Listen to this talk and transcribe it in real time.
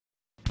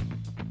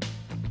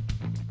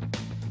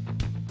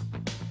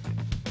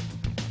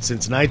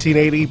Since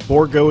 1980,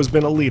 Bourgault has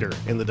been a leader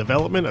in the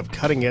development of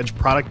cutting-edge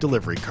product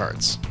delivery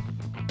carts.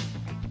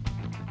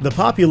 The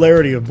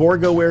popularity of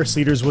Bourgault Air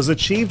Seeders was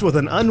achieved with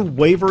an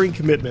unwavering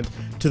commitment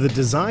to the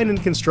design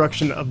and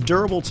construction of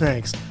durable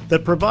tanks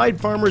that provide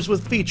farmers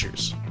with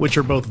features which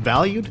are both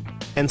valued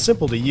and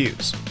simple to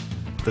use.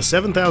 The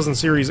 7000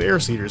 series air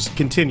seeders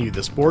continue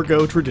this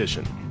Bourgault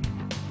tradition.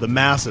 The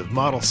massive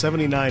Model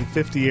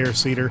 7950 air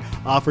seeder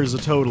offers a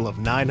total of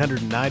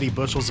 990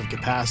 bushels of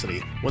capacity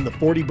when the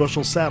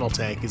 40-bushel saddle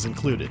tank is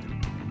included.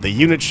 The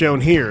unit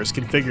shown here is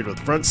configured with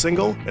front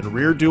single and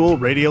rear dual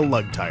radial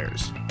lug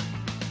tires.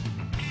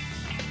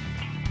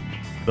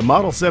 The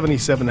Model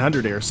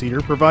 7700 air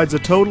seeder provides a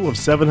total of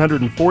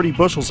 740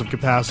 bushels of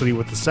capacity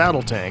with the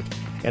saddle tank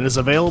and is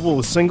available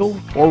with single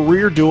or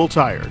rear dual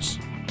tires.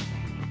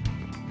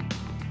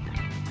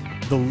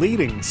 The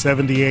leading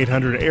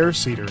 7800 air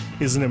seeder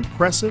is an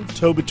impressive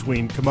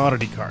tow-between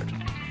commodity cart,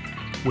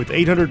 with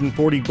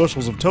 840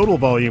 bushels of total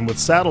volume with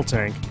saddle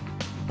tank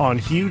on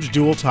huge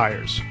dual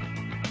tires.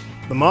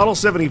 The Model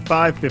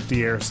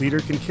 7550 air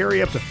seeder can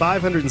carry up to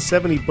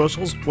 570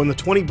 bushels when the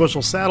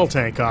 20-bushel saddle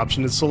tank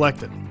option is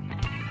selected.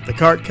 The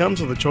cart comes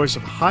with a choice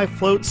of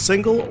high-float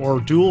single or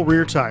dual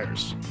rear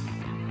tires.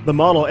 The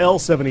Model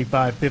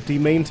L7550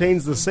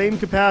 maintains the same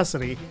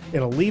capacity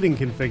in a leading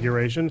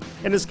configuration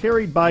and is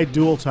carried by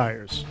dual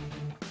tires.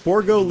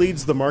 Bourgault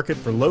leads the market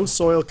for low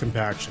soil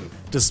compaction,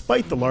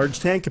 despite the large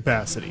tank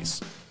capacities.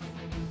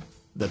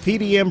 The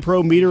PDM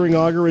Pro metering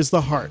auger is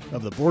the heart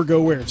of the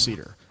Bourgault Air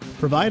Seeder,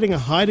 providing a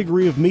high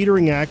degree of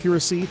metering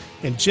accuracy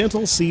and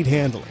gentle seed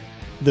handling.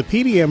 The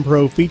PDM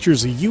Pro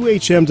features a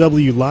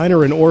UHMW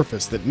liner and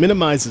orifice that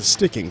minimizes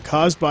sticking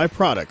caused by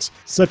products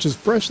such as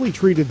freshly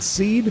treated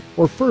seed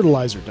or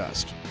fertilizer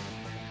dust.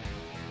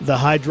 The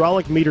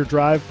hydraulic meter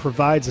drive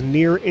provides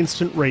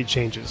near-instant rate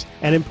changes,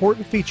 an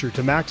important feature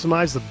to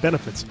maximize the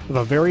benefits of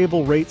a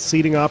variable rate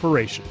seeding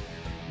operation.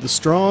 The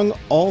strong,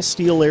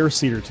 all-steel air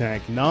seeder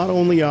tank not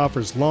only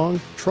offers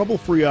long,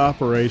 trouble-free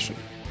operation,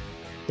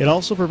 it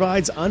also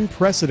provides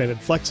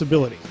unprecedented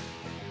flexibility.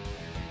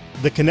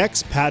 The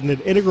Connect's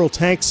patented integral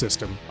tank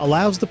system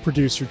allows the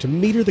producer to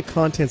meter the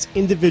contents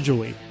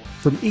individually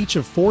from each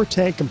of 4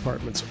 tank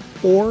compartments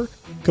or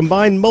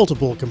combine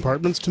multiple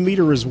compartments to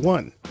meter as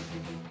one.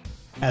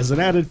 As an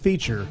added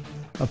feature,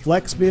 a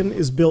flex bin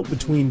is built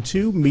between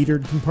 2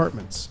 metered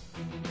compartments.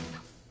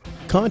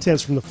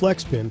 Contents from the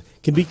flex bin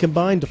can be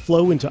combined to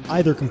flow into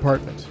either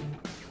compartment.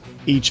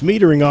 Each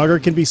metering auger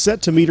can be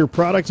set to meter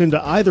product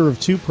into either of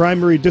 2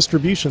 primary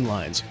distribution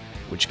lines,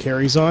 which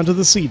carries on to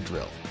the seed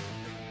drill.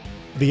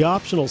 The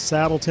optional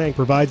saddle tank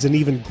provides an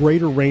even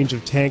greater range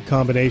of tank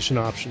combination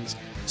options,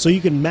 so you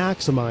can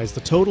maximize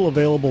the total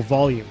available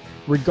volume,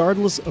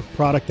 regardless of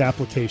product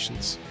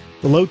applications.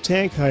 The low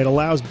tank height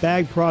allows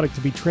bag product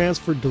to be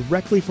transferred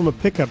directly from a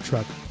pickup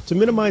truck to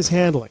minimize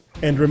handling,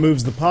 and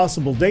removes the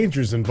possible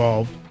dangers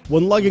involved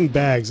when lugging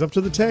bags up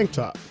to the tank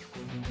top.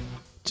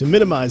 To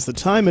minimize the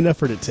time and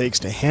effort it takes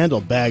to handle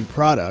bag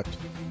product,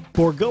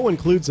 Bourgault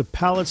includes a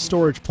pallet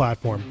storage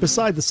platform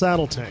beside the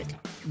saddle tank.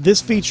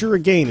 This feature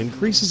again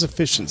increases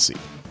efficiency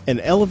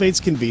and elevates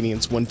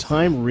convenience when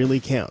time really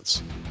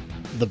counts.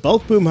 The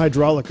bulk boom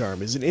hydraulic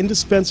arm is an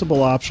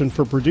indispensable option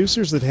for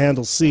producers that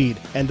handle seed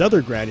and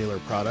other granular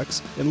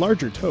products in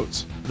larger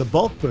totes. The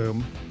bulk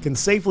boom can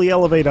safely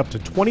elevate up to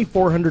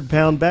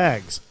 2,400-pound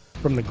bags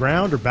from the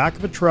ground or back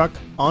of a truck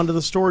onto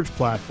the storage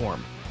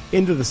platform,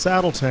 into the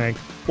saddle tank,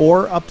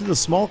 or up to the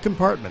small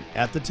compartment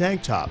at the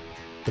tank top.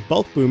 The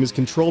bulk boom is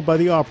controlled by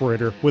the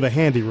operator with a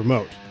handy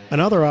remote.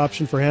 Another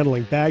option for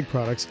handling bag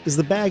products is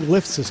the bag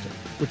lift system,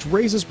 which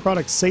raises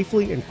products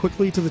safely and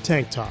quickly to the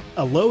tank top.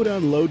 A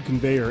load-unload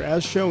conveyor,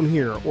 as shown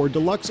here, or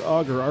deluxe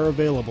auger are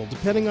available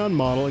depending on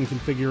model and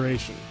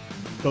configuration.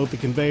 Both the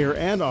conveyor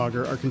and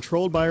auger are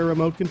controlled by a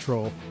remote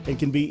control and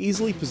can be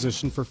easily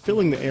positioned for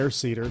filling the air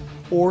seeder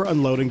or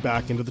unloading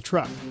back into the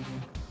truck.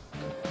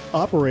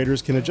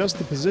 Operators can adjust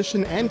the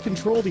position and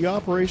control the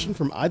operation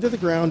from either the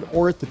ground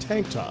or at the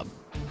tank top.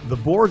 The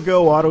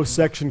Bourgault Auto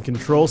Section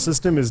Control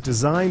System is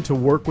designed to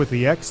work with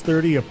the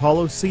X30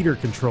 Apollo Seeder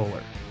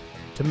Controller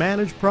to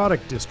manage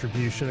product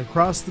distribution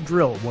across the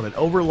drill when it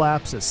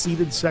overlaps a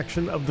seeded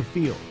section of the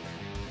field.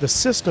 The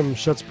system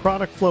shuts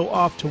product flow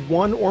off to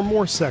one or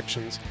more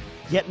sections,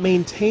 yet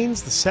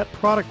maintains the set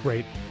product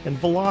rate and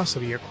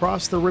velocity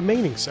across the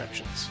remaining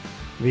sections.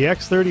 The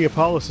X30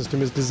 Apollo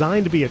system is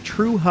designed to be a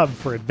true hub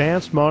for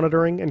advanced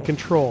monitoring and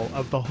control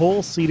of the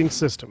whole seeding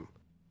system.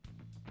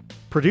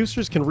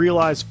 Producers can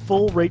realize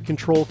full rate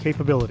control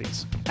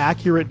capabilities,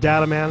 accurate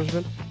data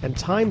management, and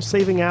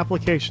time-saving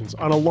applications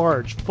on a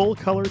large,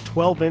 full-color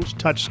 12-inch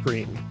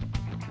touchscreen.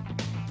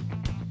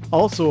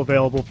 Also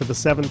available for the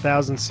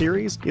 7000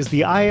 series is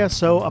the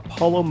ISO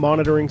Apollo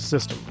monitoring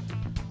system,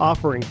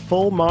 offering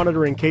full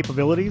monitoring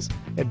capabilities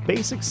and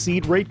basic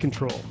seed rate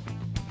control.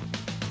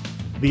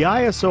 The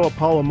ISO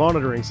Apollo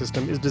monitoring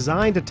system is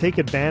designed to take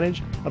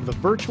advantage of the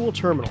virtual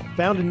terminal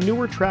found in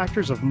newer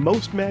tractors of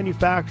most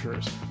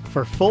manufacturers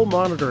for full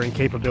monitoring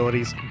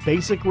capabilities,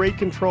 basic rate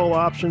control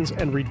options,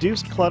 and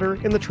reduced clutter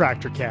in the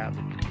tractor cab.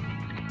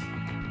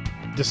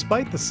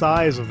 Despite the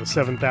size of the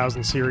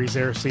 7000 series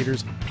air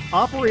seeders,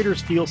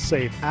 operators feel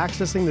safe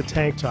accessing the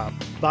tank top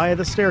via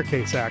the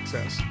staircase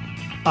access.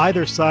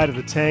 Either side of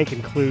the tank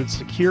includes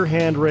secure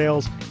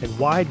handrails and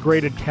wide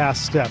graded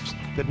cast steps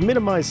that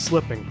minimize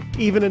slipping,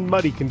 even in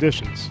muddy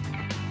conditions.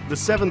 The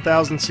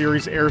 7000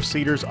 series air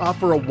seeders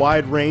offer a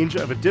wide range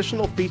of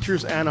additional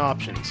features and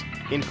options,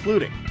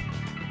 including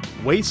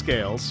weigh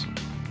scales,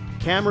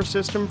 camera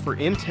system for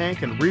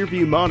in-tank and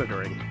rear-view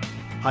monitoring,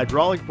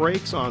 hydraulic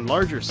brakes on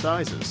larger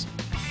sizes,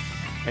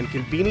 and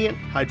convenient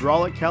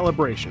hydraulic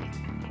calibration.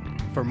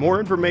 For more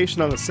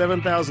information on the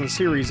 7000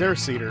 series air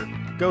seeder,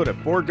 go to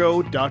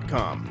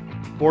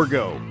Bourgault.com.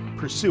 Bourgault,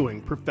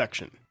 pursuing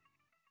perfection.